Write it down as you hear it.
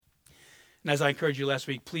And as I encouraged you last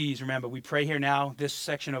week, please remember, we pray here now. This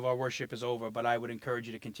section of our worship is over, but I would encourage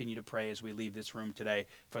you to continue to pray as we leave this room today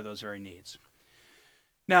for those very needs.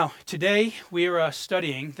 Now, today we are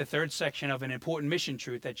studying the third section of an important mission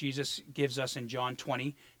truth that Jesus gives us in John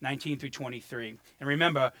 20, 19 through 23. And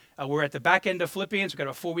remember, we're at the back end of Philippians. We've got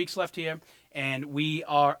about 4 weeks left here. And we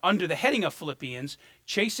are under the heading of Philippians,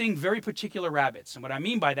 chasing very particular rabbits. And what I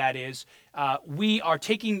mean by that is we are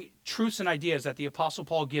taking truths and ideas that the Apostle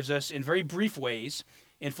Paul gives us in very brief ways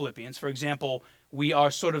in Philippians. For example, we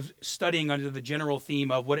are sort of studying under the general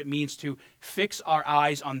theme of what it means to fix our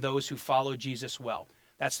eyes on those who follow Jesus well.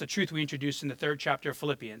 That's the truth we introduced in the third chapter of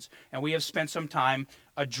Philippians. And we have spent some time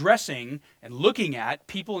addressing and looking at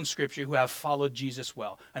people in Scripture who have followed Jesus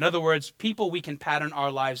well. In other words, people we can pattern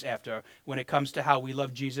our lives after when it comes to how we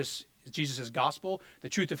love Jesus, Jesus' gospel, the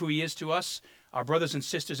truth of who he is to us, our brothers and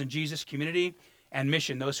sisters in Jesus' community, and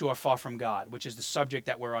mission, those who are far from God, which is the subject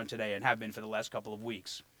that we're on today and have been for the last couple of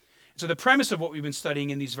weeks. So the premise of what we've been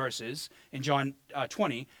studying in these verses, in John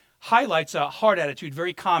 20, highlights a heart attitude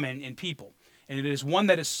very common in people. And it is one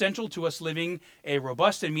that is central to us living a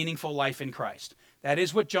robust and meaningful life in Christ. That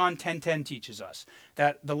is what John 10:10 teaches us,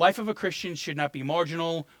 that the life of a Christian should not be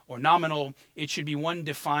marginal or nominal. It should be one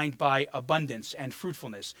defined by abundance and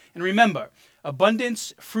fruitfulness. And remember,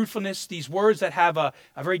 abundance, fruitfulness, these words that have a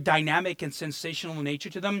very dynamic and sensational nature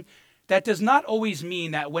to them, that does not always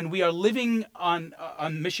mean that when we are living on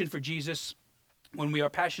mission for Jesus, when we are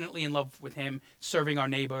passionately in love with him, serving our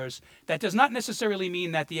neighbors, that does not necessarily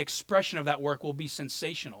mean that the expression of that work will be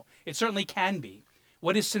sensational. It certainly can be.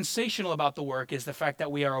 What is sensational about the work is the fact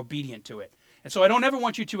that we are obedient to it. And so I don't ever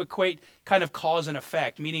want you to equate kind of cause and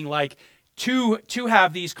effect, meaning like to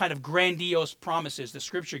have these kind of grandiose promises the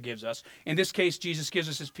Scripture gives us. In this case, Jesus gives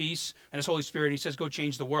us his peace and his Holy Spirit. He says, go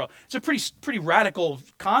change the world. It's a pretty radical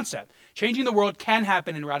concept. Changing the world can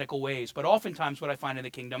happen in radical ways, but oftentimes what I find in the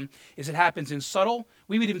kingdom is it happens in subtle,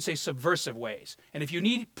 we would even say subversive ways. And if you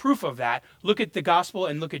need proof of that, look at the gospel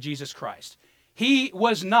and look at Jesus Christ. He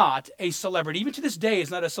was not a celebrity. Even to this day, is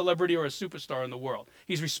not a celebrity or a superstar in the world.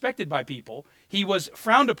 He's respected by people. He was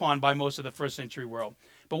frowned upon by most of the first century world.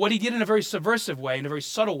 But what he did in a very subversive way, in a very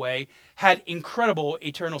subtle way, had incredible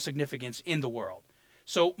eternal significance in the world.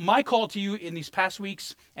 So my call to you in these past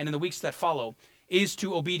weeks and in the weeks that follow is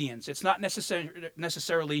to obedience. It's not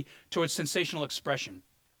necessarily towards sensational expression.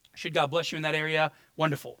 Should God bless you in that area?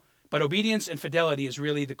 Wonderful. But obedience and fidelity is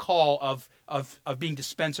really the call of being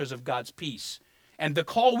dispensers of God's peace. And the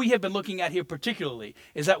call we have been looking at here particularly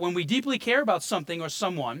is that when we deeply care about something or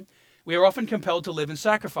someone, we are often compelled to live in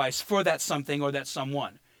sacrifice for that something or that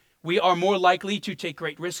someone. We are more likely to take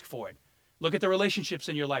great risk for it. Look at the relationships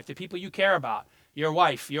in your life, the people you care about, your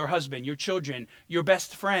wife, your husband, your children, your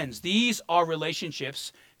best friends. These are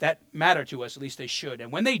relationships that matter to us, at least they should.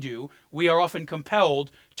 And when they do, we are often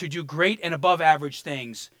compelled to do great and above average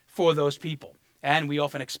things for those people. And we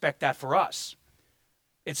often expect that for us.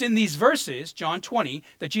 It's in these verses, John 20,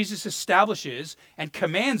 that Jesus establishes and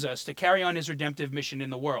commands us to carry on his redemptive mission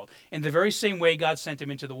in the world, in the very same way God sent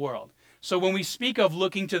him into the world. So when we speak of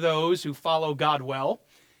looking to those who follow God well,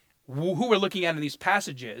 who we're looking at in these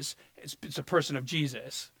passages, it's a person of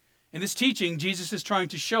Jesus. In this teaching, Jesus is trying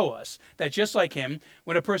to show us that just like him,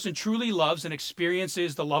 when a person truly loves and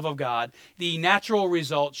experiences the love of God, the natural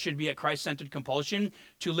result should be a Christ-centered compulsion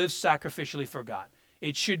to live sacrificially for God.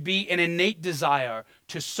 It should be an innate desire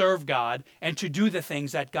to serve God and to do the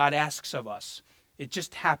things that God asks of us. It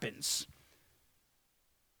just happens.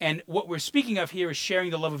 And what we're speaking of here is sharing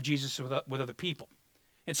the love of Jesus with other people.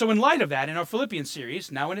 And so in light of that, in our Philippians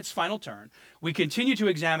series, now in its final turn, we continue to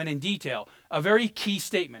examine in detail a very key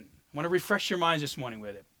statement. I want to refresh your minds this morning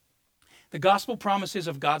with it. The gospel promises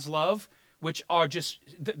of God's love, which are just,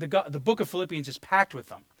 the book of Philippians is packed with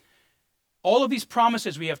them. All of these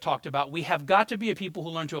promises we have talked about, we have got to be a people who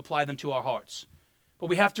learn to apply them to our hearts. But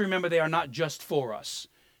we have to remember they are not just for us.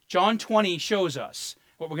 John 20 shows us,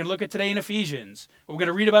 what we're going to look at today in Ephesians, what we're going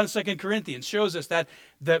to read about in 2 Corinthians, shows us that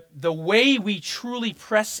the way we truly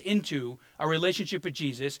press into a relationship with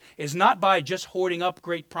Jesus is not by just hoarding up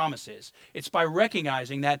great promises. It's by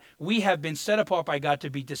recognizing that we have been set apart by God to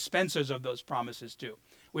be dispensers of those promises too.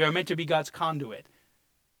 We are meant to be God's conduit.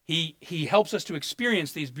 He helps us to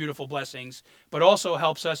experience these beautiful blessings, but also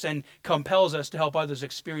helps us and compels us to help others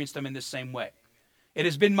experience them in the same way. It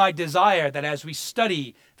has been my desire that as we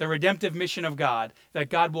study the redemptive mission of God, that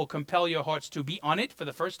God will compel your hearts to be on it for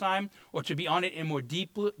the first time or to be on it in more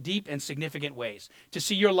deep and significant ways, to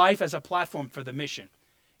see your life as a platform for the mission.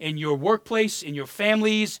 In your workplace, in your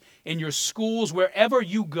families, in your schools, wherever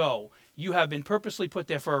you go, you have been purposely put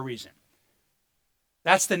there for a reason.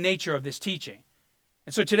 That's the nature of this teaching.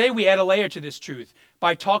 And so today we add a layer to this truth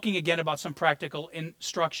by talking again about some practical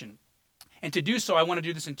instruction. And to do so, I want to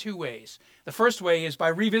do this in two ways. The first way is by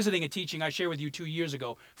revisiting a teaching I shared with you 2 years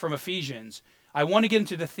ago from Ephesians. I want to get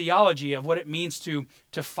into the theology of what it means to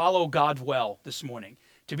follow God well this morning,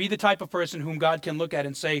 to be the type of person whom God can look at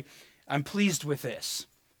and say, I'm pleased with this.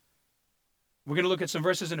 We're going to look at some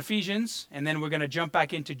verses in Ephesians, and then we're going to jump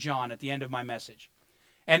back into John at the end of my message.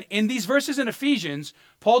 And in these verses in Ephesians,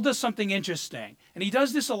 Paul does something interesting. And he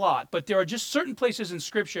does this a lot, but there are just certain places in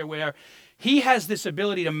Scripture where he has this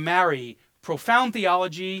ability to marry profound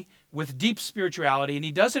theology with deep spirituality, and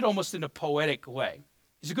he does it almost in a poetic way.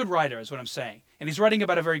 He's a good writer, is what I'm saying. And he's writing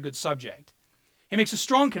about a very good subject. He makes a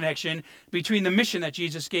strong connection between the mission that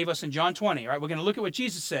Jesus gave us in John 20. All right, we're going to look at what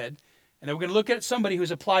Jesus said, and then we're going to look at somebody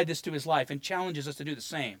who's applied this to his life and challenges us to do the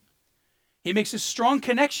same. He makes a strong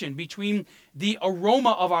connection between the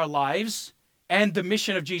aroma of our lives and the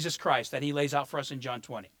mission of Jesus Christ that he lays out for us in John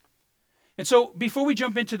 20. And so before we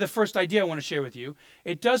jump into the first idea I want to share with you,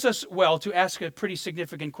 it does us well to ask a pretty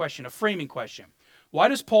significant question, a framing question. Why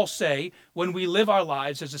does Paul say when we live our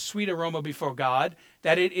lives as a sweet aroma before God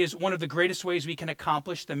that it is one of the greatest ways we can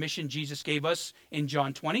accomplish the mission Jesus gave us in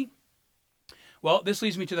John 20? Well, this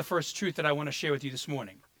leads me to the first truth that I want to share with you this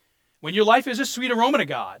morning. When your life is a sweet aroma to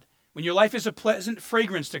God, when your life is a pleasant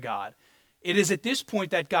fragrance to God, it is at this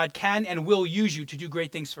point that God can and will use you to do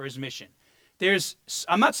great things for his mission.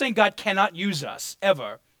 I'm not saying God cannot use us,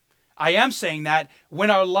 ever. I am saying that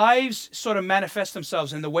when our lives sort of manifest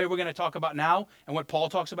themselves in the way we're going to talk about now, and what Paul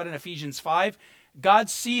talks about in Ephesians 5,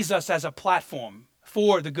 God sees us as a platform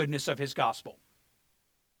for the goodness of his gospel.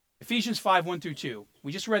 Ephesians 5, 1 through 2.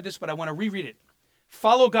 We just read this, but I want to reread it.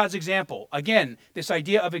 Follow God's example. Again, this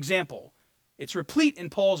idea of example. It's replete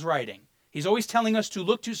in Paul's writing. He's always telling us to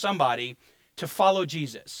look to somebody to follow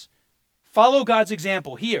Jesus. Follow God's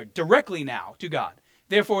example here, directly now, to God.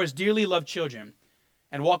 Therefore, as dearly loved children,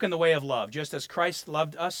 and walk in the way of love, just as Christ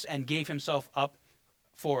loved us and gave himself up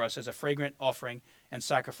for us as a fragrant offering and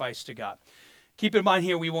sacrifice to God. Keep in mind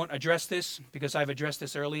here, we won't address this because I've addressed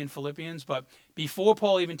this early in Philippians, but before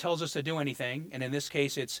Paul even tells us to do anything, and in this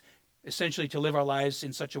case, it's essentially to live our lives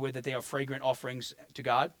in such a way that they are fragrant offerings to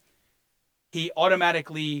God, he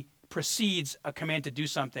automatically precedes a command to do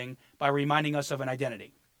something by reminding us of an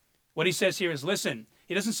identity. What he says here is, listen,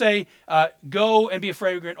 he doesn't say, go and be a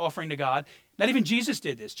fragrant offering to God. Not even Jesus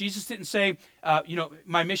did this. Jesus didn't say,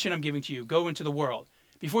 my mission I'm giving to you, go into the world.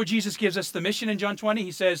 Before Jesus gives us the mission in John 20,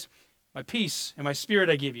 he says, my peace and my spirit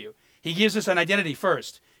I give you. He gives us an identity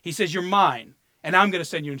first. He says, you're mine, and I'm going to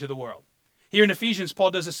send you into the world. Here in Ephesians,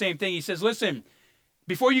 Paul does the same thing. He says, listen,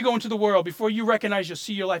 before you go into the world, before you recognize you'll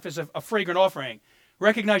see your life as a fragrant offering,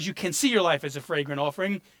 recognize you can see your life as a fragrant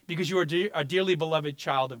offering because you are a dearly beloved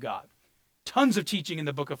child of God. Tons of teaching in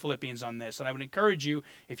the book of Philippians on this, and I would encourage you,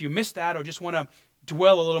 if you missed that or just want to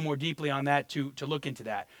dwell a little more deeply on that, to look into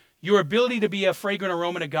that. Your ability to be a fragrant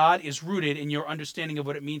aroma to God is rooted in your understanding of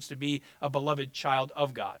what it means to be a beloved child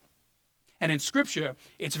of God. And in Scripture,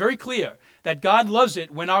 it's very clear that God loves it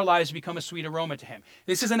when our lives become a sweet aroma to him.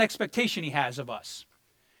 This is an expectation he has of us.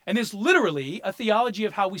 And there's literally a theology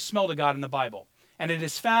of how we smell to God in the Bible. And it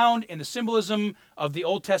is found in the symbolism of the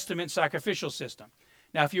Old Testament sacrificial system.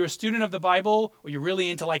 Now, if you're a student of the Bible, or you're really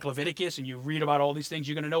into like Leviticus and you read about all these things,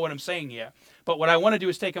 you're going to know what I'm saying here. But what I want to do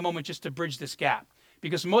is take a moment just to bridge this gap,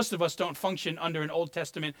 because most of us don't function under an Old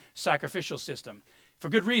Testament sacrificial system. For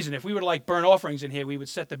good reason. If we were to like burn offerings in here, we would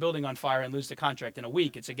set the building on fire and lose the contract in a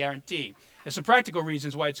week. It's a guarantee. There's some practical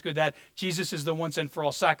reasons why it's good that Jesus is the once and for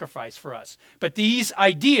all sacrifice for us. But these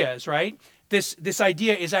ideas, right, this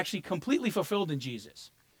idea is actually completely fulfilled in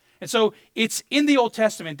Jesus. And so it's in the Old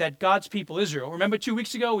Testament that God's people, Israel, remember 2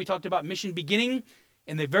 weeks ago we talked about mission beginning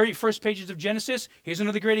in the very first pages of Genesis? Here's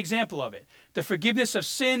another great example of it. The forgiveness of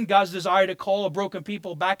sin, God's desire to call a broken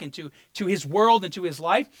people back into his world and to his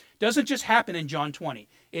life, doesn't just happen in John 20.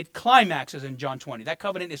 It climaxes in John 20. That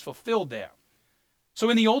covenant is fulfilled there.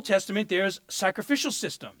 So in the Old Testament, there's sacrificial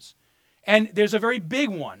systems. And there's a very big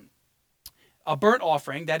one, a burnt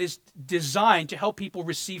offering that is designed to help people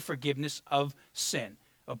receive forgiveness of sin.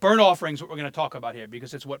 A burnt offering is what we're going to talk about here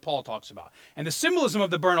because it's what Paul talks about. And the symbolism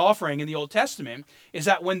of the burnt offering in the Old Testament is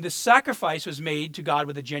that when the sacrifice was made to God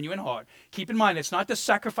with a genuine heart, keep in mind, it's not the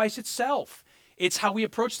sacrifice itself. It's how we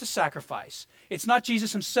approach the sacrifice. It's not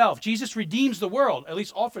Jesus himself. Jesus redeems the world, at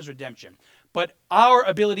least offers redemption. But our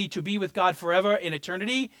ability to be with God forever in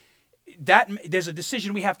eternity, there's a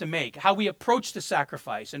decision we have to make. How we approach the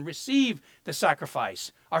sacrifice and receive the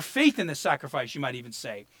sacrifice. Our faith in the sacrifice, you might even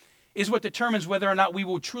say. is what determines whether or not we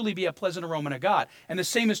will truly be a pleasant aroma to God. And the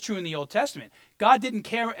same is true in the Old Testament. God didn't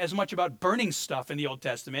care as much about burning stuff in the Old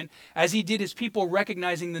Testament as he did his people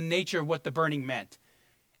recognizing the nature of what the burning meant.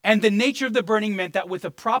 And the nature of the burning meant that with a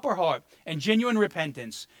proper heart and genuine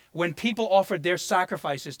repentance, when people offered their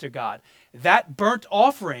sacrifices to God, that burnt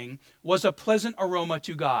offering was a pleasant aroma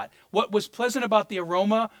to God. What was pleasant about the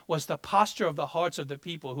aroma was the posture of the hearts of the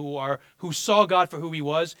people who saw God for who he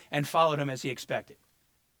was and followed him as he expected.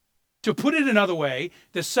 To put it another way,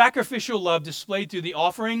 the sacrificial love displayed through the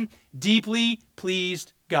offering deeply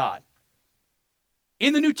pleased God.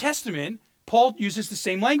 In the New Testament, Paul uses the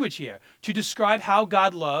same language here to describe how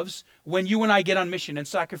God loves when you and I get on mission and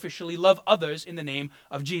sacrificially love others in the name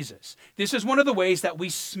of Jesus. This is one of the ways that we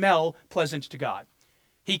smell pleasant to God.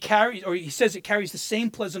 He says it carries the same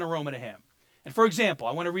pleasant aroma to him. And for example,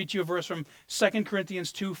 I want to read to you a verse from 2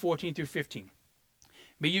 Corinthians 2:14 through 15.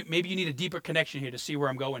 Maybe you need a deeper connection here to see where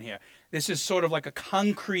I'm going here. This is sort of like a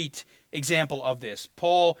concrete example of this.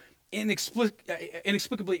 Paul,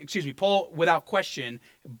 Paul, without question,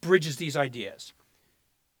 bridges these ideas.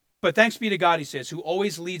 But thanks be to God, he says, who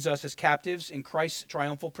always leads us as captives in Christ's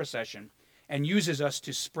triumphal procession and uses us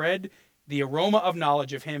to spread the aroma of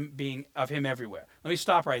knowledge of him everywhere. Let me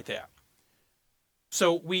stop right there.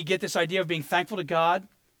 So we get this idea of being thankful to God.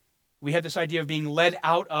 We have this idea of being led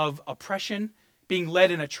out of oppression, being led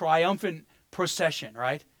in a triumphant procession,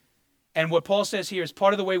 right? And what Paul says here is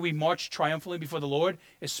part of the way we march triumphantly before the Lord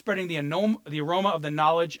is spreading the aroma of the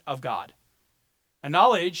knowledge of God. A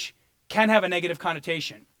knowledge can have a negative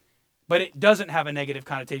connotation, but it doesn't have a negative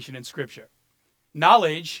connotation in Scripture.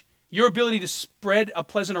 Knowledge, your ability to spread a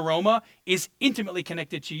pleasant aroma, is intimately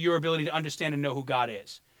connected to your ability to understand and know who God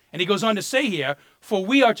is. And he goes on to say here, for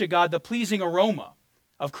we are to God the pleasing aroma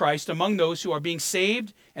of Christ among those who are being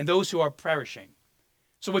saved and those who are perishing.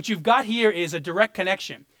 So what you've got here is a direct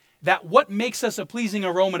connection that what makes us a pleasing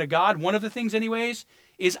aroma to God, one of the things anyways,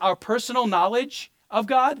 is our personal knowledge of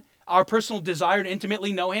God, our personal desire to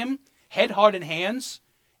intimately know him, head, heart, and hands,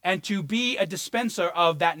 and to be a dispenser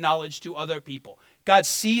of that knowledge to other people. God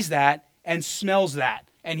sees that and smells that,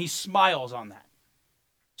 and he smiles on that.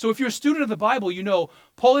 So if you're a student of the Bible, you know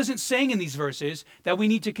Paul isn't saying in these verses that we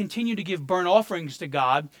need to continue to give burnt offerings to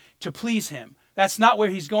God to please him. That's not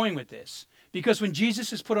where he's going with this. Because when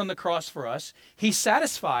Jesus is put on the cross for us, he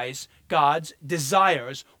satisfies God's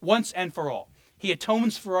desires once and for all. He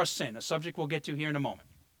atones for our sin, a subject we'll get to here in a moment.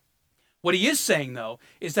 What he is saying, though,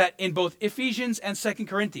 is that in both Ephesians and 2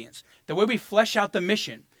 Corinthians, the way we flesh out the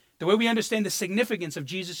mission, the way we understand the significance of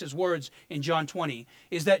Jesus' words in John 20,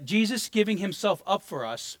 is that Jesus giving himself up for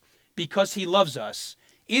us because he loves us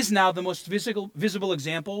is now the most visible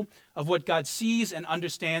example of what God sees and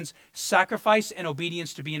understands sacrifice and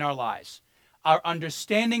obedience to be in our lives. Our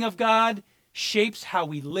understanding of God shapes how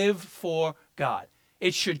we live for God.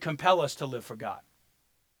 It should compel us to live for God.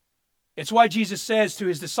 It's why Jesus says to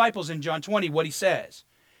his disciples in John 20 what he says.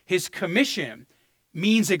 His commission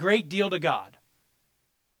means a great deal to God.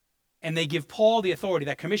 And they give Paul the authority,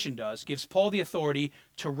 that commission gives Paul the authority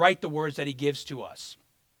to write the words that he gives to us.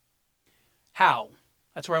 How?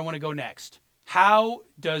 That's where I want to go next. How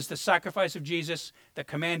does the sacrifice of Jesus, the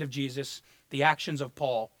command of Jesus, the actions of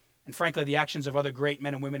Paul, and frankly, the actions of other great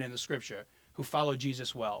men and women in the Scripture who follow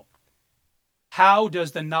Jesus well. How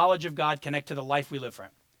does the knowledge of God connect to the life we live for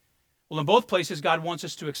him? Well, in both places, God wants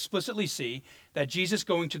us to explicitly see that Jesus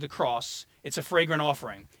going to the cross, it's a fragrant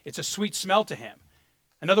offering. It's a sweet smell to him.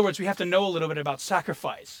 In other words, we have to know a little bit about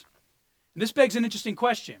sacrifice. And this begs an interesting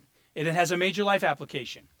question. It has a major life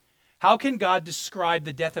application. How can God describe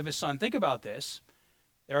the death of his son? Think about this.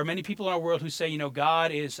 There are many people in our world who say,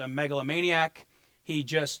 God is a megalomaniac. He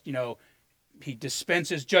just, he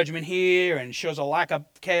dispenses judgment here and shows a lack of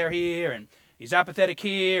care here, and he's apathetic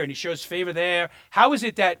here and he shows favor there. How is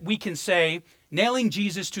it that we can say nailing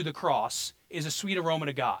Jesus to the cross is a sweet aroma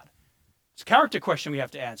to God? It's a character question we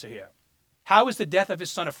have to answer here. How is the death of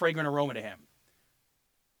his son a fragrant aroma to him?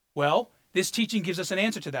 Well, this teaching gives us an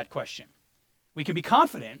answer to that question. We can be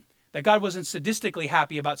confident that God wasn't sadistically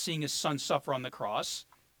happy about seeing his son suffer on the cross.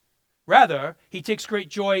 Rather, he takes great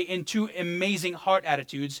joy in two amazing heart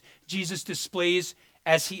attitudes Jesus displays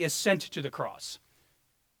as he is sent to the cross.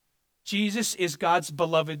 Jesus is God's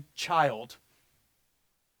beloved child.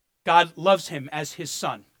 God loves him as his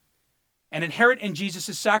son. And inherent in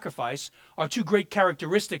Jesus' sacrifice are two great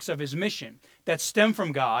characteristics of his mission that stem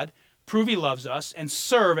from God, prove he loves us, and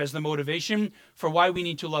serve as the motivation for why we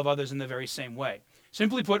need to love others in the very same way.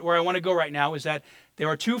 Simply put, where I want to go right now is that there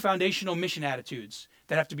are two foundational mission attitudes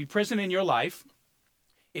that have to be present in your life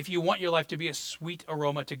if you want your life to be a sweet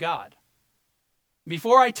aroma to God.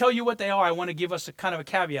 Before I tell you what they are, I want to give us a kind of a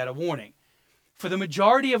caveat, a warning. For the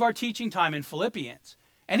majority of our teaching time in Philippians,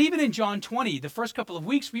 and even in John 20, the first couple of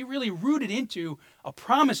weeks, we really rooted into a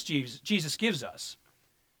promise Jesus gives us.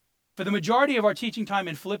 For the majority of our teaching time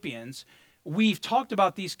in Philippians, we've talked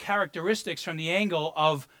about these characteristics from the angle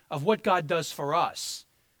of what God does for us.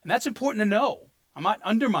 And that's important to know. I'm not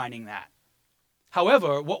undermining that.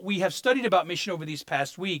 However, what we have studied about mission over these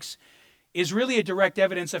past weeks is really a direct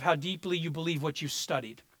evidence of how deeply you believe what you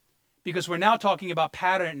studied. Because we're now talking about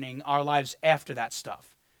patterning our lives after that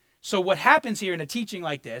stuff. So what happens here in a teaching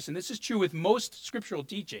like this, and this is true with most scriptural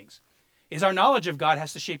teachings, is our knowledge of God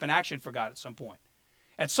has to shape an action for God at some point.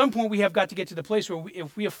 At some point, we have got to get to the place where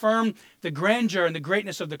if we affirm the grandeur and the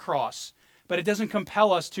greatness of the cross, but it doesn't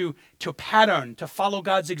compel us to pattern, to follow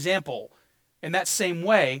God's example in that same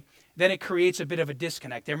way, then it creates a bit of a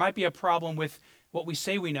disconnect. There might be a problem with what we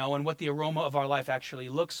say we know and what the aroma of our life actually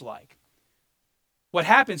looks like. What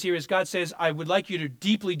happens here is God says, I would like you to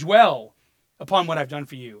deeply dwell upon what I've done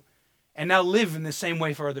for you, and now live in the same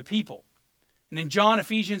way for other people. And in John,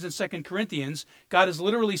 Ephesians, and 2 Corinthians, God is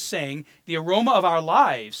literally saying the aroma of our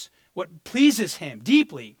lives, what pleases him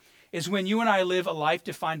deeply, is when you and I live a life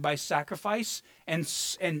defined by sacrifice and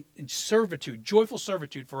servitude, joyful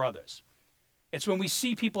servitude for others. It's when we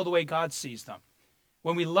see people the way God sees them,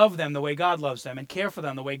 when we love them the way God loves them and care for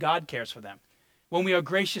them the way God cares for them, when we are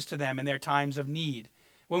gracious to them in their times of need,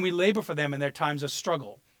 when we labor for them in their times of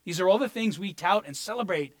struggle. These are all the things we tout and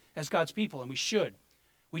celebrate as God's people, and we should.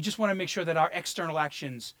 We just want to make sure that our external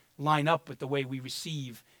actions line up with the way we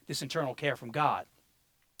receive this internal care from God.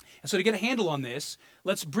 And so to get a handle on this,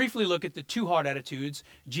 let's briefly look at the two heart attitudes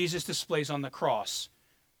Jesus displays on the cross.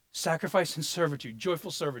 Sacrifice and servitude,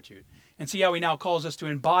 joyful servitude, and see how he now calls us to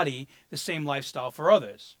embody the same lifestyle for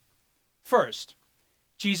others. First,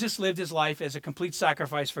 Jesus lived his life as a complete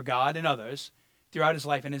sacrifice for God and others throughout his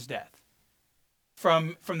life and his death.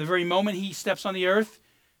 From the very moment he steps on the earth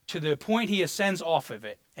to the point he ascends off of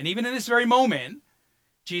it. And even in this very moment,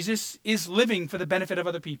 Jesus is living for the benefit of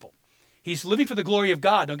other people. He's living for the glory of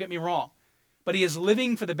God, don't get me wrong. But he is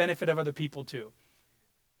living for the benefit of other people too.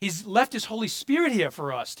 He's left his Holy Spirit here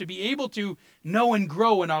for us to be able to know and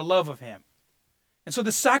grow in our love of him. And so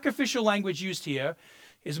the sacrificial language used here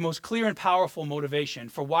is the most clear and powerful motivation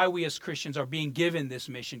for why we as Christians are being given this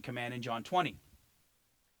mission command in John 20.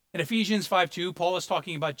 In Ephesians 5:2, Paul is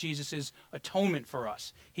talking about Jesus' atonement for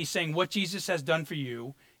us. He's saying what Jesus has done for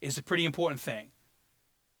you is a pretty important thing.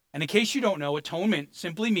 And in case you don't know, atonement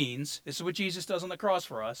simply means, this is what Jesus does on the cross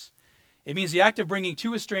for us, it means the act of bringing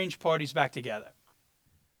two estranged parties back together.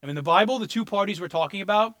 And in the Bible, the two parties we're talking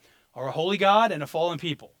about are a holy God and a fallen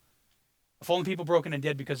people. A fallen people broken and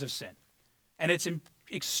dead because of sin. And it's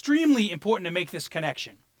extremely important to make this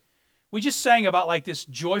connection. We just sang about like this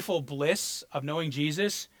joyful bliss of knowing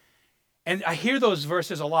Jesus. And I hear those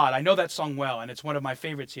verses a lot. I know that song well, and it's one of my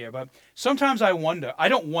favorites here. But sometimes I wonder,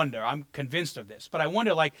 I'm convinced of this, but I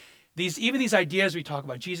wonder like these ideas we talk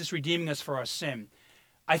about, Jesus redeeming us for our sin.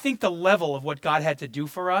 I think the level of what God had to do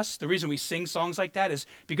for us, the reason we sing songs like that is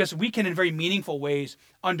because we can in very meaningful ways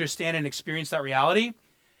understand and experience that reality.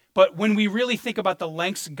 But when we really think about the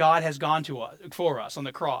lengths God has gone to us, for us on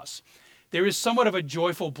the cross, there is somewhat of a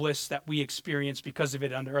joyful bliss that we experience because of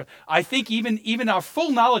it under earth. I think even our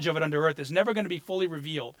full knowledge of it under earth is never going to be fully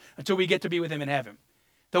revealed until we get to be with him in heaven.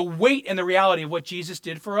 The weight and the reality of what Jesus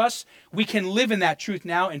did for us, we can live in that truth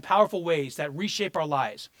now in powerful ways that reshape our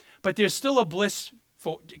lives. But there's still a bliss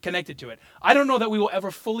connected to it. I don't know that we will ever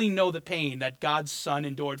fully know the pain that God's Son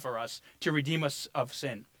endured for us to redeem us of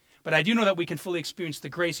sin. But I do know that we can fully experience the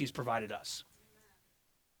grace he's provided us.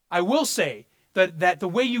 I will say that the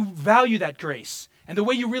way you value that grace and the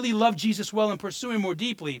way you really love Jesus well and pursue him more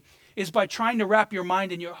deeply is by trying to wrap your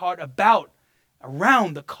mind and your heart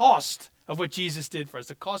around the cost of what Jesus did for us,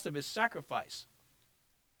 the cost of his sacrifice.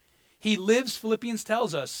 He lives, Philippians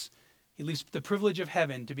tells us, he leaves the privilege of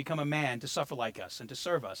heaven to become a man, to suffer like us and to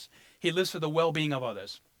serve us. He lives for the well-being of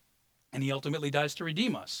others, and he ultimately dies to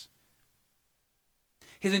redeem us.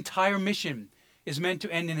 His entire mission is meant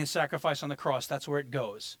to end in his sacrifice on the cross. That's where it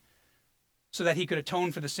goes. So that he could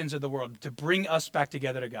atone for the sins of the world, to bring us back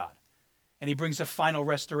together to God. And he brings a final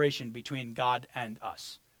restoration between God and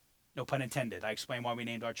us. No pun intended. I explained why we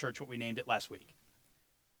named our church what we named it last week.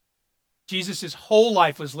 Jesus' whole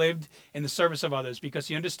life was lived in the service of others because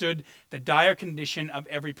he understood the dire condition of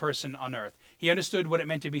every person on earth. He understood what it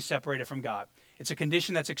meant to be separated from God. It's a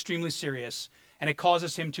condition that's extremely serious, and it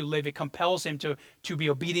causes him to live. It compels him to be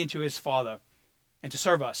obedient to his Father and to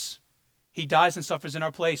serve us. He dies and suffers in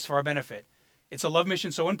our place for our benefit. It's a love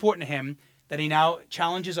mission so important to him that he now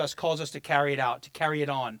challenges us, calls us to carry it out, to carry it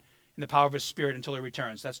on in the power of his Spirit until he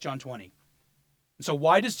returns. That's John 20. And so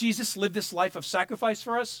why does Jesus live this life of sacrifice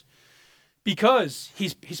for us? Because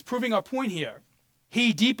he's proving our point here.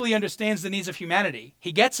 He deeply understands the needs of humanity.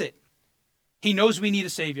 He gets it. He knows we need a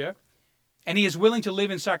Savior, and he is willing to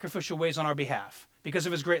live in sacrificial ways on our behalf because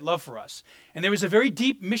of his great love for us. And there is a very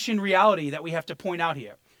deep mission reality that we have to point out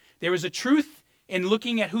here. There is a truth in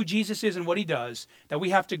looking at who Jesus is and what he does that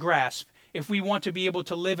we have to grasp if we want to be able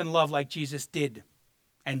to live and love like Jesus did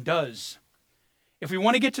and does. If we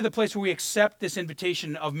want to get to the place where we accept this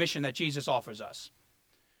invitation of mission that Jesus offers us.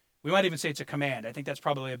 We might even say it's a command. I think that's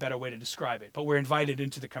probably a better way to describe it. But we're invited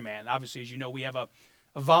into the command. Obviously, as you know, we have a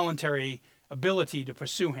voluntary ability to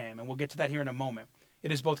pursue him, and we'll get to that here in a moment.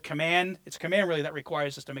 It is both command. It's a command, really, that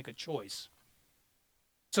requires us to make a choice.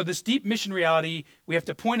 So this deep mission reality, we have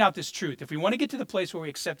to point out this truth if we want to get to the place where we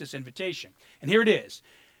accept this invitation. And here it is.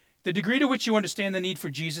 The degree to which you understand the need for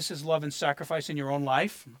Jesus' love and sacrifice in your own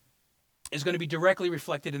life is going to be directly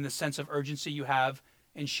reflected in the sense of urgency you have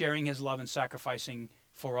in sharing his love and sacrificing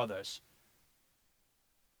for others.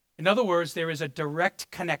 In other words, there is a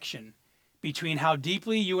direct connection between how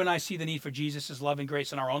deeply you and I see the need for Jesus' love and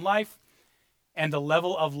grace in our own life and the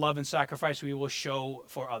level of love and sacrifice we will show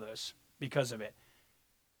for others because of it.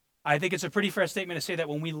 I think it's a pretty fair statement to say that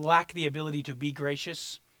when we lack the ability to be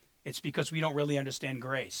gracious, it's because we don't really understand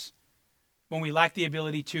grace. When we lack the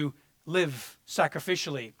ability to live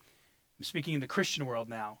sacrificially, I'm speaking in the Christian world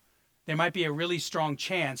now, there might be a really strong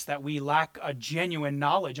chance that we lack a genuine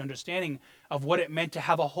knowledge, understanding of what it meant to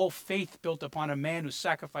have a whole faith built upon a man who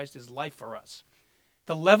sacrificed his life for us.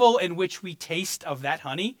 The level in which we taste of that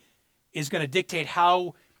honey is going to dictate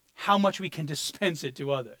how much we can dispense it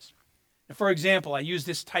to others. And for example, I use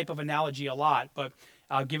this type of analogy a lot, but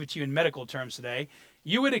I'll give it to you in medical terms today.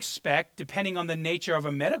 You would expect, depending on the nature of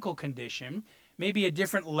a medical condition, maybe a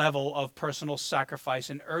different level of personal sacrifice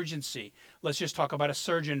and urgency. Let's just talk about a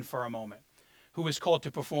surgeon for a moment who is called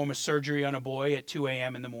to perform a surgery on a boy at 2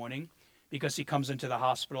 a.m. in the morning because he comes into the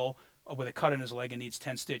hospital with a cut in his leg and needs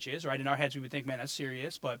 10 stitches, right? In our heads, we would think, man, that's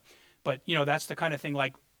serious. But you know, that's the kind of thing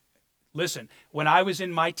like, listen, when I was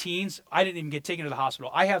in my teens, I didn't even get taken to the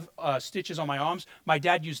hospital. I have stitches on my arms. My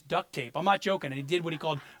dad used duct tape. I'm not joking. And he did what he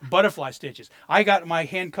called butterfly stitches. I got my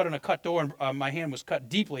hand cut on a cut door, and my hand was cut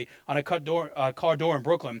deeply on a car door in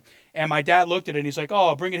Brooklyn. And my dad looked at it, and he's like,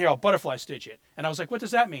 oh, bring it here. I'll butterfly stitch it. And I was like, what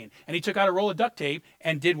does that mean? And he took out a roll of duct tape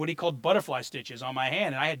and did what he called butterfly stitches on my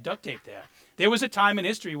hand, and I had duct tape there. There was a time in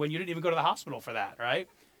history when you didn't even go to the hospital for that, right?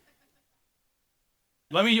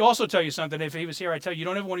 Let me also tell you something. If he was here, I'd tell you, you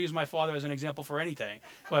don't ever want to use my father as an example for anything.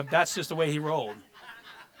 But that's just the way he rolled.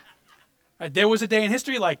 Right? There was a day in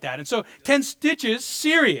history like that. And so 10 stitches,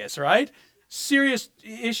 serious, right? Serious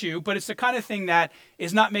issue, but it's the kind of thing that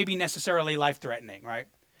is not maybe necessarily life-threatening, right?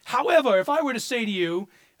 However, if I were to say to you,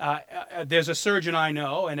 there's a surgeon I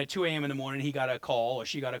know, and at 2 a.m. in the morning, he got a call, or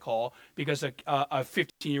she got a call, because a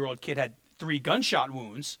 15-year-old kid had 3 gunshot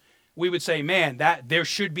wounds, we would say, man, that there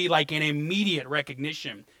should be like an immediate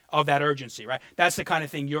recognition of that urgency, right? That's the kind of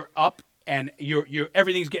thing you're up and you're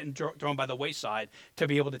everything's getting thrown by the wayside to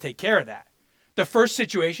be able to take care of that. The first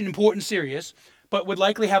situation, important, serious, but would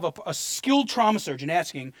likely have a skilled trauma surgeon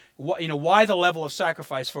asking, why the level of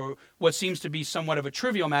sacrifice for what seems to be somewhat of a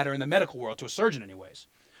trivial matter in the medical world, to a surgeon anyways.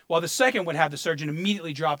 While the second would have the surgeon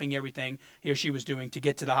immediately dropping everything he or she was doing to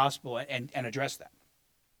get to the hospital and address that.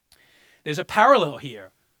 There's a parallel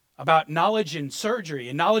here about knowledge and surgery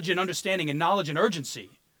and knowledge and understanding and knowledge and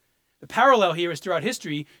urgency. The parallel here is throughout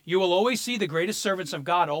history, you will always see the greatest servants of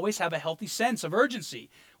God always have a healthy sense of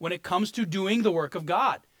urgency when it comes to doing the work of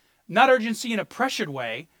God. Not urgency in a pressured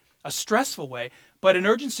way, a stressful way, but an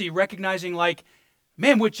urgency recognizing like,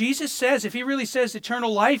 man, what Jesus says, if he really says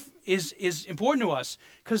eternal life is important to us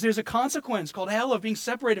because there's a consequence called hell of being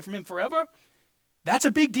separated from him forever, that's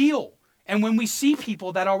a big deal. And when we see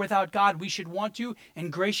people that are without God, we should want to,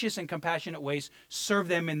 in gracious and compassionate ways, serve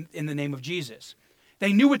them in the name of Jesus.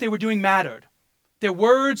 They knew what they were doing mattered. Their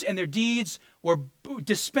words and their deeds were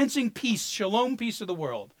dispensing peace, shalom, peace to the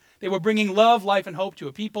world. They were bringing love, life, and hope to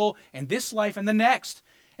a people in this life and the next.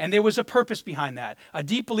 And there was a purpose behind that, a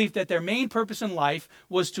deep belief that their main purpose in life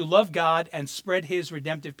was to love God and spread his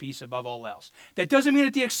redemptive peace above all else. That doesn't mean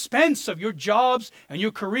at the expense of your jobs and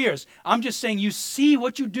your careers. I'm just saying you see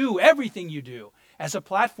what you do, everything you do, as a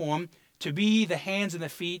platform to be the hands and the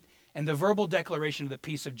feet and the verbal declaration of the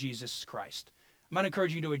peace of Jesus Christ. I'm not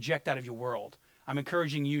encouraging you to eject out of your world. I'm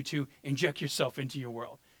encouraging you to inject yourself into your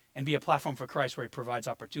world and be a platform for Christ where he provides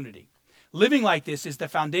opportunity. Living like this is the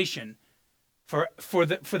foundation for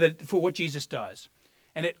what Jesus does.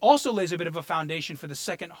 And it also lays a bit of a foundation for the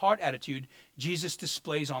second heart attitude Jesus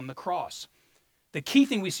displays on the cross. The key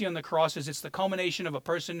thing we see on the cross is it's the culmination of a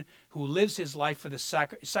person who lives his life for the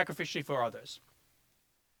sacrificially for others.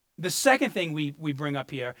 The second thing we bring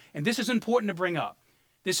up here, and this is important to bring up,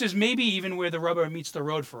 this is maybe even where the rubber meets the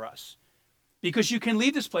road for us. Because you can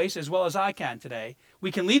leave this place, as well as I can today,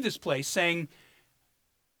 we can leave this place saying,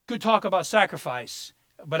 good talk about sacrifice,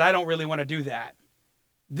 but I don't really want to do that.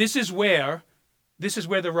 This is where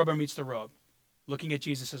the rubber meets the road, looking at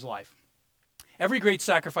Jesus' life. Every great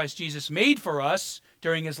sacrifice Jesus made for us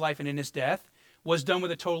during his life and in his death was done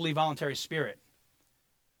with a totally voluntary spirit.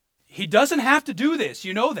 He doesn't have to do this.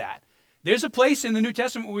 You know that. There's a place in the New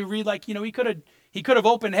Testament where we read like, he could have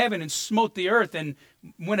opened heaven and smote the earth and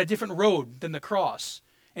went a different road than the cross.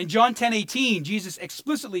 In John 10:18, Jesus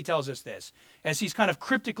explicitly tells us this. As he's kind of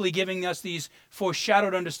cryptically giving us these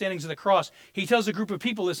foreshadowed understandings of the cross, he tells a group of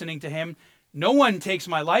people listening to him, no one takes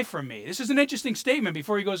my life from me. This is an interesting statement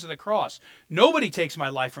before he goes to the cross. Nobody takes my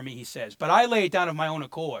life from me, he says, but I lay it down of my own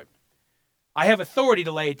accord. I have authority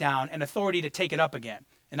to lay it down and authority to take it up again.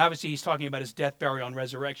 And obviously he's talking about his death, burial, and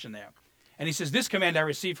resurrection there. And he says, this command I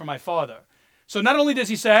received from my Father. So not only does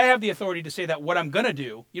he say, I have the authority to say that what I'm going to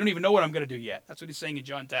do, you don't even know what I'm going to do yet. That's what he's saying in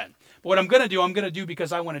John 10. But what I'm going to do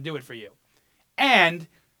because I want to do it for you. And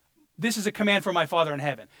this is a command from my Father in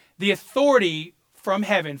heaven. The authority from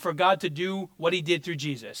heaven for God to do what he did through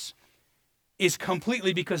Jesus is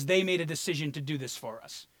completely because they made a decision to do this for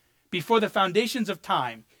us. Before the foundations of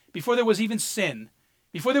time, before there was even sin,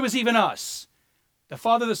 before there was even us, the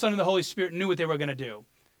Father, the Son, and the Holy Spirit knew what they were going to do.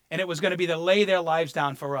 And it was going to be to lay their lives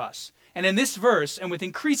down for us. And in this verse, and with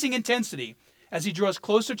increasing intensity, as he draws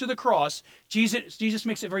closer to the cross, Jesus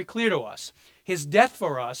makes it very clear to us. His death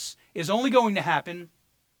for us is only going to happen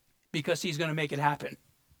because he's going to make it happen.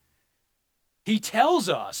 He tells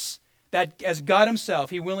us that as God himself,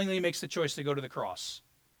 he willingly makes the choice to go to the cross.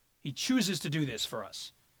 He chooses to do this for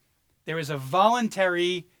us. There is a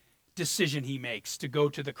voluntary decision he makes to go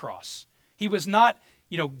to the cross. He was not,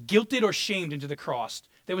 guilted or shamed into the cross.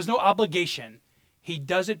 There was no obligation. He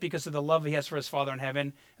does it because of the love he has for his Father in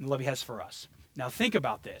heaven and the love he has for us. Now think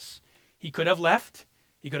about this. He could have left.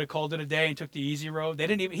 He could have called it a day and took the easy road. He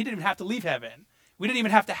didn't even have to leave heaven. We didn't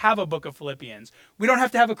even have to have a book of Philippians. We don't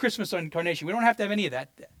have to have a Christmas incarnation. We don't have to have any of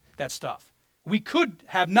that stuff. We could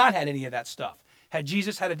have not had any of that stuff had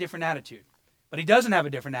Jesus had a different attitude. But he doesn't have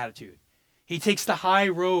a different attitude. He takes the high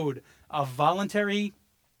road of voluntary,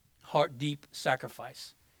 heart-deep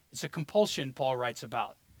sacrifice. It's a compulsion Paul writes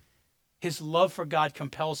about. His love for God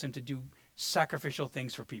compels him to do sacrificial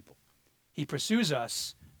things for people. He pursues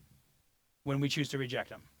us when we choose to reject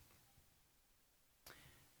him.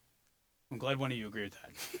 I'm glad one of you agree with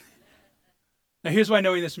that. Now here's why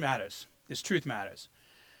knowing this matters. This truth matters.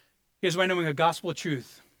 Here's why knowing a gospel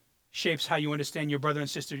truth shapes how you understand your brother and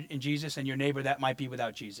sister in Jesus and your neighbor that might be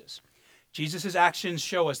without Jesus. Jesus' actions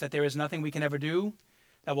show us that there is nothing we can ever do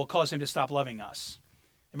that will cause him to stop loving us.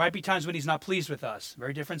 There might be times when he's not pleased with us.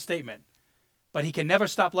 Very different statement. But he can never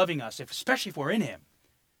stop loving us, especially if we're in him.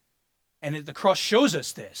 And the cross shows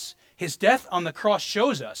us this. His death on the cross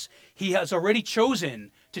shows us he has already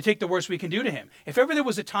chosen to take the worst we can do to him. If ever there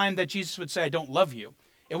was a time that Jesus would say, I don't love you,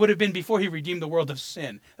 it would have been before he redeemed the world of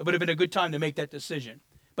sin. It would have been a good time to make that decision.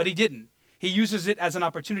 But he didn't. He uses it as an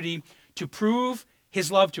opportunity to prove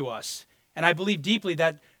his love to us. And I believe deeply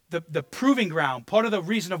that the proving ground, part of the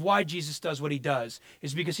reason of why Jesus does what he does,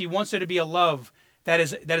 is because he wants there to be a love that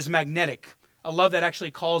is magnetic, a love that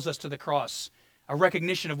actually calls us to the cross, a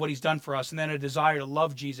recognition of what he's done for us, and then a desire to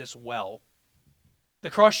love Jesus well. The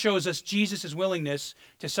cross shows us Jesus' willingness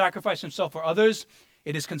to sacrifice himself for others.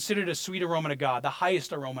 It is considered a sweet aroma to God, the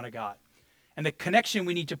highest aroma to God. And the connection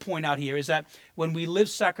we need to point out here is that when we live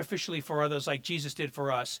sacrificially for others like Jesus did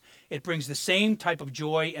for us, it brings the same type of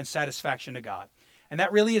joy and satisfaction to God. And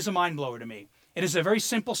that really is a mind blower to me. It is a very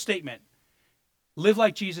simple statement. Live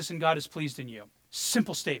like Jesus and God is pleased in you.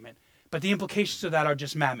 Simple statement. But the implications of that are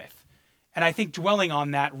just mammoth. And I think dwelling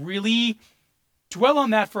on that, really dwell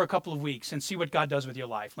on that for a couple of weeks and see what God does with your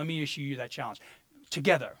life. Let me issue you that challenge.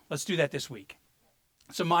 Together, let's do that this week.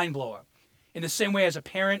 It's a mind blower. In the same way as a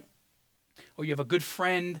parent, or you have a good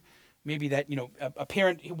friend, maybe that, a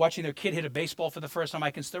parent watching their kid hit a baseball for the first time.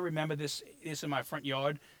 I can still remember this in my front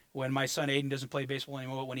yard when my son Aiden doesn't play baseball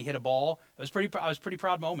anymore. When he hit a ball, it was a pretty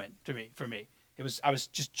proud moment for me. I was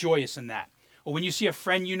just joyous in that. Or when you see a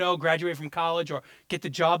friend graduate from college or get the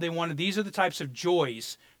job they wanted, these are the types of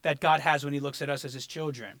joys that God has when he looks at us as his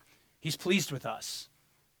children. He's pleased with us.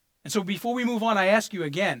 And so before we move on, I ask you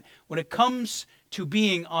again, when it comes to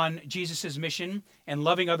being on Jesus' mission and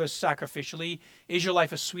loving others sacrificially, is your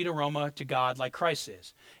life a sweet aroma to God like Christ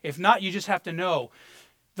is? If not, you just have to know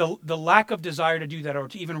The lack of desire to do that, or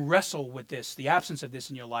to even wrestle with this, the absence of this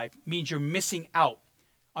in your life, means you're missing out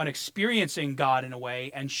on experiencing God in a way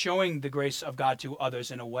and showing the grace of God to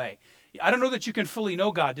others in a way. I don't know that you can fully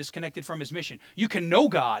know God disconnected from his mission. You can know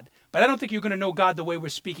God, but I don't think you're going to know God the way we're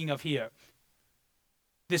speaking of here.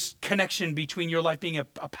 This connection between your life being a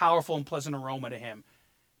powerful and pleasant aroma to him.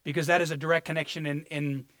 Because that is a direct connection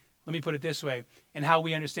in, let me put it this way, in how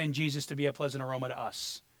we understand Jesus to be a pleasant aroma to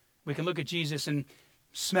us. We can look at Jesus and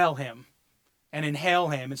smell him and inhale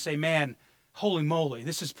him and say, man, holy moly,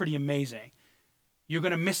 this is pretty amazing. You're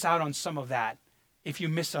going to miss out on some of that if you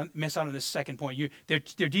miss out on this second point. They're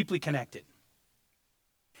deeply connected.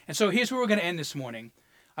 And so here's where we're going to end this morning.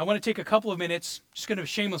 I want to take a couple of minutes, just going to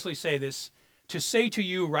shamelessly say this, to say to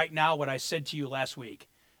you right now what I said to you last week.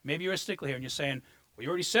 Maybe you're a stickler here and you're saying, well, you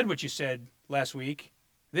already said what you said last week.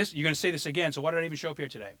 You're going to say this again, so why did I even show up here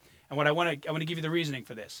today? And I want to give you the reasoning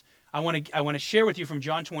for this. I want to share with you from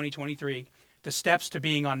John 20:23 the steps to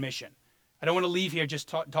being on mission. I don't want to leave here just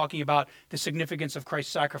talking about the significance of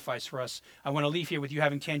Christ's sacrifice for us. I want to leave here with you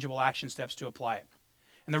having tangible action steps to apply it.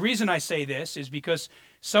 And the reason I say this is because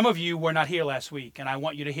some of you were not here last week, and I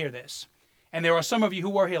want you to hear this. And there are some of you who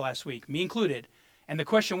were here last week, me included. And the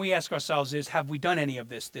question we ask ourselves is, have we done any of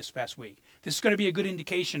this past week? This is going to be a good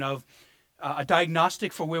indication of a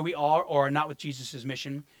diagnostic for where we are or are not with Jesus'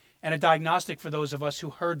 mission, and a diagnostic for those of us who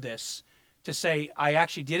heard this to say, I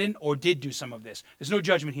actually didn't or did do some of this. There's no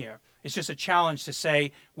judgment here. It's just a challenge to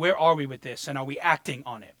say, where are we with this, and are we acting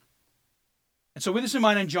on it? And so with this in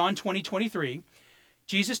mind, in John 20:23,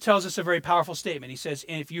 Jesus tells us a very powerful statement. He says,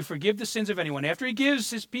 and if you forgive the sins of anyone, after he gives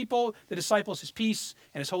his people, the disciples, his peace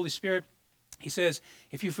and his Holy Spirit, he says,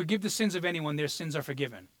 if you forgive the sins of anyone, their sins are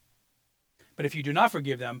forgiven. But if you do not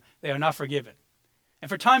forgive them, they are not forgiven. And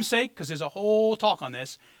for time's sake, because there's a whole talk on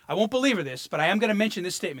this, I won't belabor this, but I am going to mention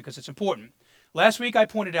this statement because it's important. Last week I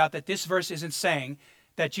pointed out that this verse isn't saying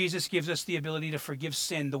that Jesus gives us the ability to forgive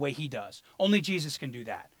sin the way he does. Only Jesus can do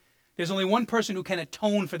that. There's only one person who can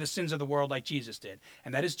atone for the sins of the world like Jesus did,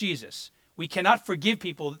 and that is Jesus. We cannot forgive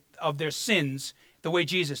people of their sins the way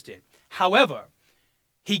Jesus did. However,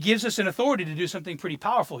 he gives us an authority to do something pretty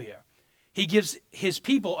powerful here. He gives his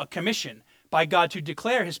people a commission by God to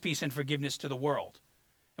declare his peace and forgiveness to the world.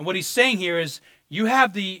 And what he's saying here is, you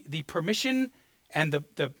have the permission and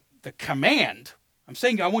the command. I'm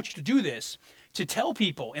saying I want you to do this, to tell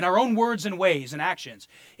people in our own words and ways and actions.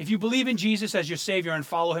 If you believe in Jesus as your Savior and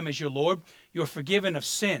follow him as your Lord, you're forgiven of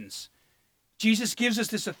sins. Jesus gives us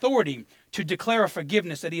this authority to declare a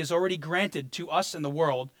forgiveness that he has already granted to us and the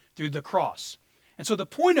world through the cross. And so the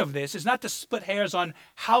point of this is not to split hairs on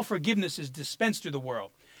how forgiveness is dispensed through the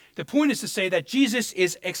world. The point is to say that Jesus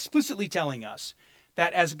is explicitly telling us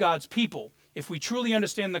that as God's people, if we truly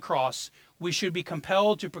understand the cross, we should be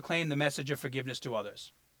compelled to proclaim the message of forgiveness to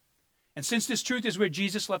others. And since this truth is where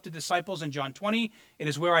Jesus left the disciples in John 20, it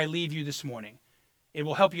is where I leave you this morning. It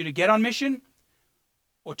will help you to get on mission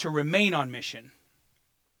or to remain on mission.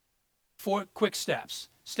 4 quick steps.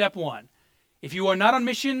 Step 1, if you are not on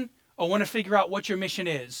mission or want to figure out what your mission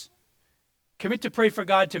is, commit to pray for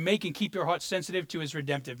God to make and keep your heart sensitive to his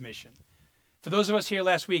redemptive mission. For those of us here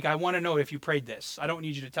last week, I want to know if you prayed this. I don't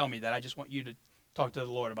need you to tell me that. I just want you to talk to the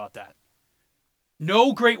Lord about that.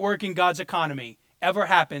 No great work in God's economy ever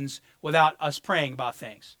happens without us praying about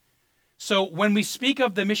things. So when we speak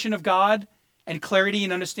of the mission of God and clarity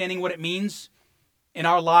and understanding what it means in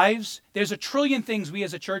our lives, there's a trillion things we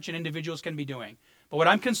as a church and individuals can be doing. But what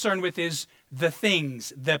I'm concerned with is the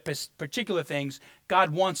things, the particular things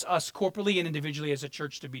God wants us corporately and individually as a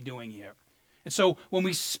church to be doing here. And so when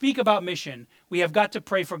we speak about mission, we have got to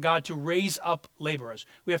pray for God to raise up laborers.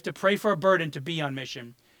 We have to pray for a burden to be on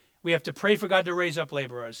mission. We have to pray for God to raise up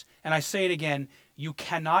laborers. And I say it again, you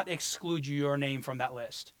cannot exclude your name from that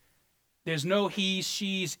list. There's no he's,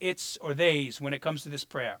 she's, it's, or they's when it comes to this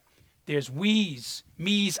prayer. There's we's,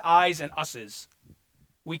 me's, I's, and us's.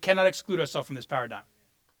 We cannot exclude ourselves from this paradigm.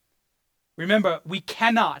 Remember, we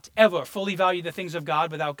cannot ever fully value the things of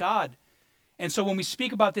God without God. And so when we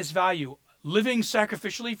speak about this value, living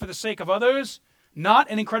sacrificially for the sake of others, not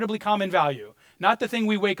an incredibly common value, not the thing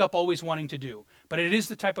we wake up always wanting to do, but it is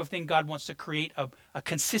the type of thing God wants to create a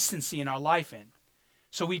consistency in our life in.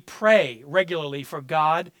 So we pray regularly for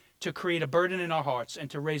God to create a burden in our hearts and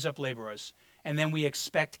to raise up laborers, and then we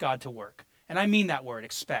expect God to work. And I mean that word,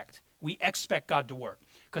 expect. We expect God to work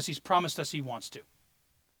because he's promised us he wants to.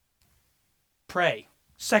 Pray.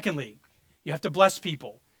 Secondly, you have to bless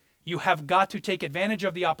people. You have got to take advantage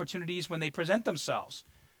of the opportunities when they present themselves.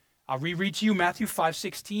 I'll reread to you Matthew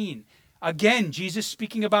 5:16. Again, Jesus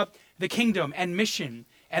speaking about the kingdom and mission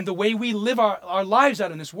and the way we live our lives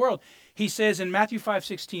out in this world. He says in Matthew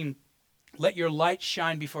 5:16, let your light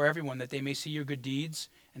shine before everyone that they may see your good deeds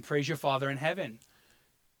and praise your Father in heaven.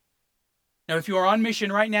 Now, if you are on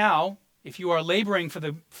mission right now, if you are laboring for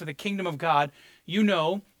the kingdom of God, you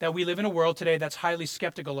know that we live in a world today that's highly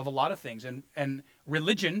skeptical of a lot of things. And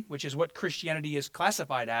religion, which is what Christianity is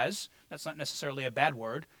classified as, that's not necessarily a bad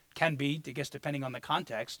word, can be, I guess, depending on the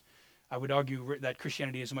context. I would argue that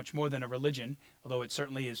Christianity is much more than a religion, although it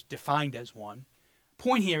certainly is defined as one.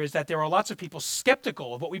 Point here is that there are lots of people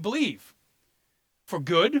skeptical of what we believe. For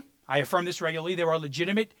good, I affirm this regularly, there are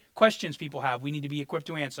legitimate questions people have we need to be equipped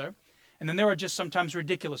to answer. And then there are just sometimes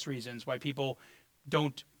ridiculous reasons why people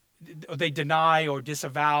they deny or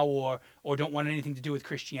disavow or don't want anything to do with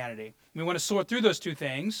Christianity. We want to sort through those two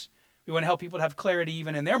things. We want to help people to have clarity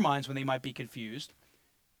even in their minds when they might be confused.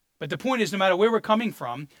 But the point is, no matter where we're coming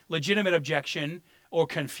from, legitimate objection or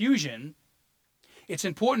confusion, it's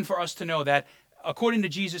important for us to know that according to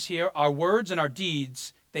Jesus here, our words and our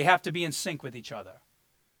deeds, they have to be in sync with each other.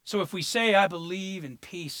 So if we say, I believe in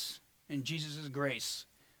peace and Jesus' grace,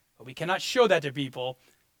 but we cannot show that to people,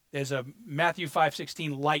 there's a Matthew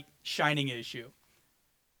 5:16 light shining issue.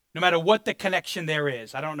 No matter what the connection there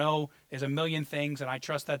is, I don't know, there's a million things, and I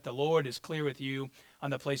trust that the Lord is clear with you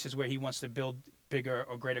on the places where he wants to build bigger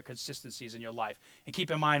or greater consistencies in your life. And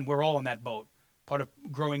keep in mind, we're all in that boat. Part of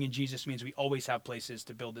growing in Jesus means we always have places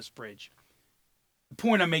to build this bridge. The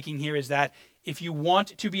point I'm making here is that if you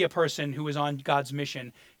want to be a person who is on God's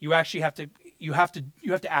mission, you actually have to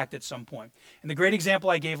act at some point. And the great example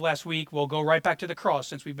I gave last week, we'll go right back to the cross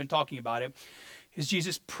since we've been talking about it, is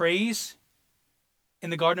Jesus prays in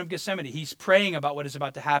the Garden of Gethsemane. He's praying about what is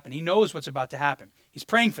about to happen. He knows what's about to happen. He's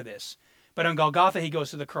praying for this. But on Golgotha, he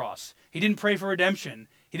goes to the cross. He didn't pray for redemption.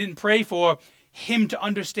 He didn't pray for him to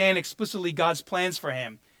understand explicitly God's plans for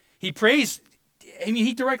him. He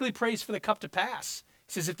directly prays for the cup to pass.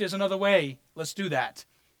 He says, if there's another way, let's do that.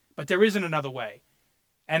 But there isn't another way.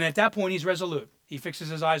 And at that point, he's resolute. He fixes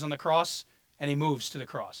his eyes on the cross, and he moves to the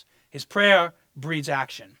cross. His prayer breeds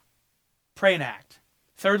action. Pray and act.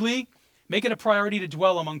 Thirdly, make it a priority to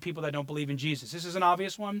dwell among people that don't believe in Jesus. This is an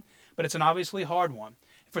obvious one, but it's an obviously hard one.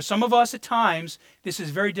 For some of us at times, this is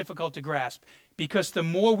very difficult to grasp because the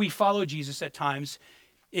more we follow Jesus at times,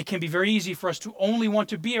 it can be very easy for us to only want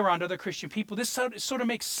to be around other Christian people. This sort of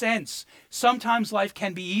makes sense. Sometimes life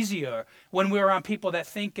can be easier when we're around people that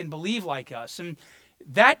think and believe like us. And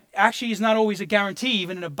that actually is not always a guarantee,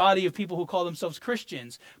 even in a body of people who call themselves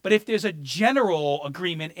Christians. But if there's a general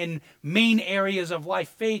agreement in main areas of life,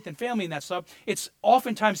 faith and family and that stuff, it's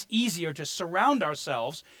oftentimes easier to surround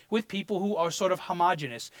ourselves with people who are sort of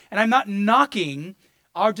homogenous. And I'm not knocking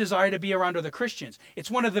our desire to be around other Christians. It's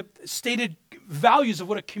one of the stated values of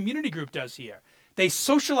what a community group does here. They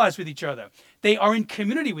socialize with each other. They are in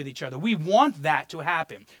community with each other. We want that to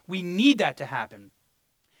happen. We need that to happen.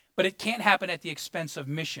 But it can't happen at the expense of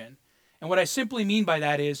mission. And what I simply mean by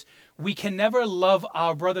that is we can never love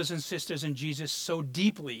our brothers and sisters in Jesus so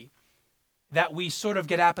deeply that we sort of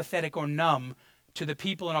get apathetic or numb to the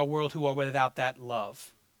people in our world who are without that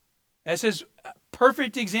love. This is a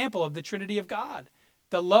perfect example of the Trinity of God.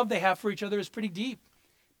 The love they have for each other is pretty deep.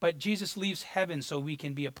 But Jesus leaves heaven so we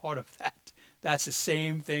can be a part of that. That's the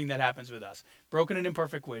same thing that happens with us. Broken and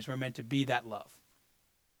imperfect ways, we're meant to be that love.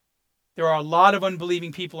 There are a lot of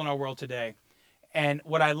unbelieving people in our world today. And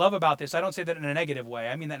what I love about this, I don't say that in a negative way,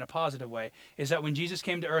 I mean that in a positive way, is that when Jesus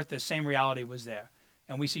came to earth, the same reality was there.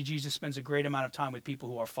 And we see Jesus spends a great amount of time with people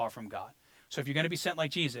who are far from God. So if you're going to be sent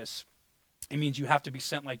like Jesus, it means you have to be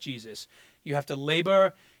sent like Jesus. You have to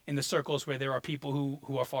labor in the circles where there are people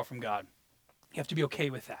who are far from God. You have to be okay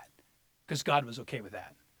with that because God was okay with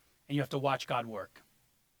that. And you have to watch God work.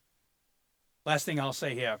 Last thing I'll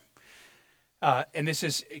say here, and this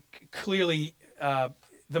is clearly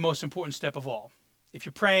the most important step of all. If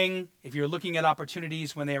you're praying, if you're looking at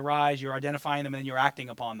opportunities when they arise, you're identifying them and then you're acting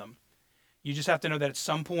upon them. You just have to know that at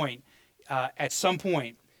some point,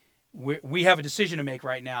 we have a decision to make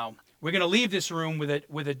right now. We're going to leave this room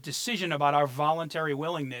with a decision about our voluntary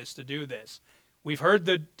willingness to do this. We've heard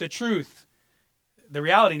the truth. The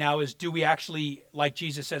reality now is, do we actually, like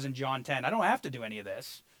Jesus says in John 10, I don't have to do any of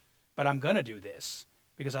this, but I'm going to do this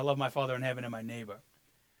because I love my Father in heaven and my neighbor.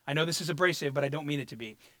 I know this is abrasive, but I don't mean it to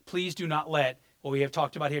be. Please do not let what we have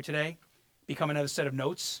talked about here today become another set of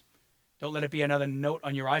notes. Don't let it be another note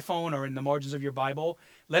on your iPhone or in the margins of your Bible.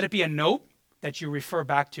 Let it be a note that you refer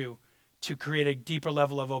back to create a deeper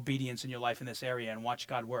level of obedience in your life in this area and watch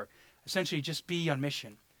God work. Essentially, just be on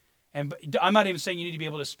mission. And I'm not even saying you need to be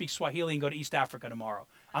able to speak Swahili and go to East Africa tomorrow.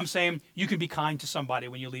 I'm saying you can be kind to somebody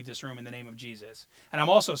when you leave this room in the name of Jesus. And I'm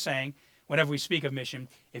also saying whenever we speak of mission.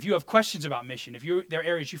 If you have questions about mission, if there are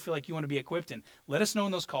areas you feel like you want to be equipped in, let us know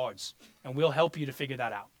in those cards, and we'll help you to figure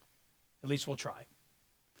that out. At least we'll try.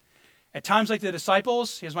 At times like the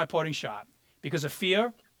disciples, here's my parting shot. Because of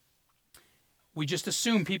fear, we just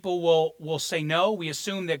assume people will say no. We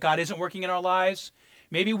assume that God isn't working in our lives.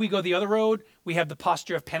 Maybe we go the other road. We have the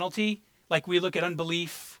posture of penalty, like we look at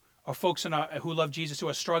unbelief or folks who love Jesus who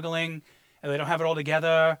are struggling and they don't have it all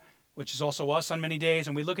together, which is also us on many days.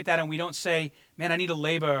 And we look at that and we don't say, man, I need to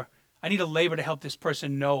labor to help this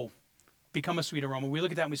person become a sweet aroma. We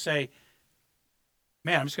look at that and we say,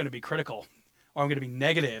 man, I'm just going to be critical, or I'm going to be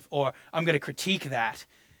negative, or I'm going to critique that.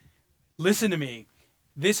 Listen to me.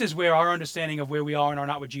 This is where our understanding of where we are and are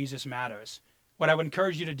not with Jesus matters. What I would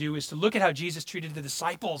encourage you to do is to look at how Jesus treated the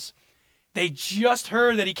disciples. They just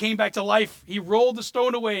heard that he came back to life. He rolled the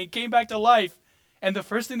stone away and came back to life. And the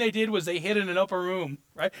first thing they did was they hid in an upper room,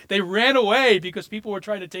 right? They ran away because people were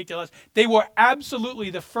trying to take their lives. They were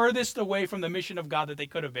absolutely the furthest away from the mission of God that they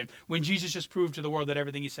could have been when Jesus just proved to the world that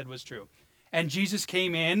everything he said was true. And Jesus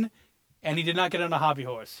came in and he did not get on a hobby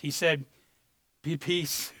horse. He said, be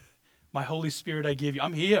peace. My Holy Spirit I give you.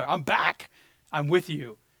 I'm here. I'm back. I'm with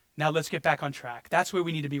you. Now let's get back on track. That's where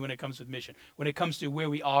we need to be when it comes with mission, when it comes to where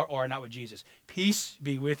we are or are not with Jesus. Peace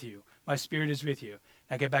be with you. My Spirit is with you.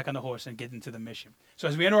 Now get back on the horse and get into the mission. So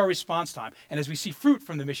as we enter our response time, and as we see fruit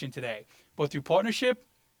from the mission today, both through partnership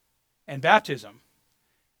and baptism,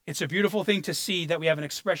 it's a beautiful thing to see that we have an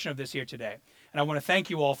expression of this here today. And I want to thank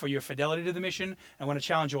you all for your fidelity to the mission. I want to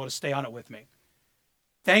challenge you all to stay on it with me.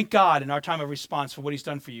 Thank God in our time of response for what he's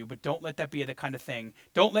done for you, but don't let that be the kind of thing.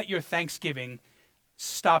 Don't let your thanksgiving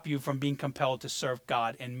stop you from being compelled to serve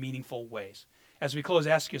God in meaningful ways. As we close,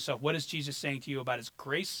 ask yourself, what is Jesus saying to you about his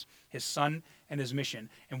grace, his son, and his mission?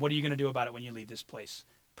 And what are you going to do about it when you leave this place?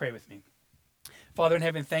 Pray with me. Father in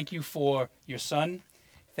heaven, thank you for your son.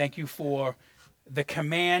 Thank you for the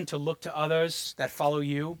command to look to others that follow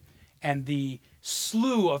you and the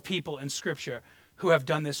slew of people in Scripture who have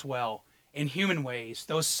done this well in human ways.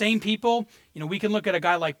 Those same people, we can look at a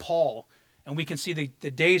guy like Paul and we can see the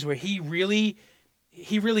days where he really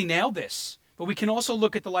nailed this. But we can also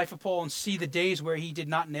look at the life of Paul and see the days where he did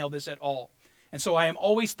not nail this at all. And so I am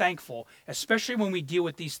always thankful, especially when we deal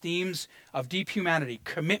with these themes of deep humanity,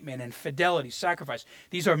 commitment, and fidelity, sacrifice.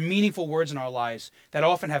 These are meaningful words in our lives that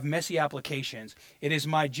often have messy applications. It is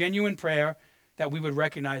my genuine prayer that we would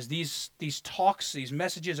recognize these talks, these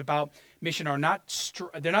messages about mission are not,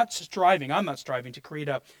 they're not striving, I'm not striving to create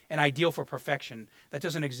an ideal for perfection. That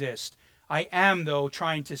doesn't exist. I am, though,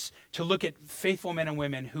 trying to look at faithful men and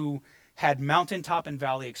women who had mountaintop and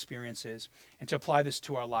valley experiences and to apply this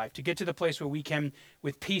to our life, to get to the place where we can,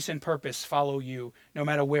 with peace and purpose, follow you no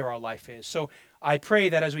matter where our life is. So I pray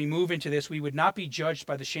that as we move into this, we would not be judged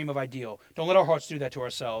by the shame of ideal. Don't let our hearts do that to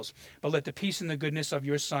ourselves, but let the peace and the goodness of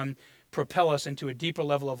your Son propel us into a deeper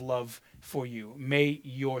level of love for you. May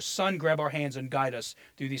your Son grab our hands and guide us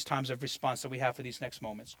through these times of response that we have for these next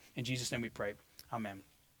moments. In Jesus' name we pray. Amen.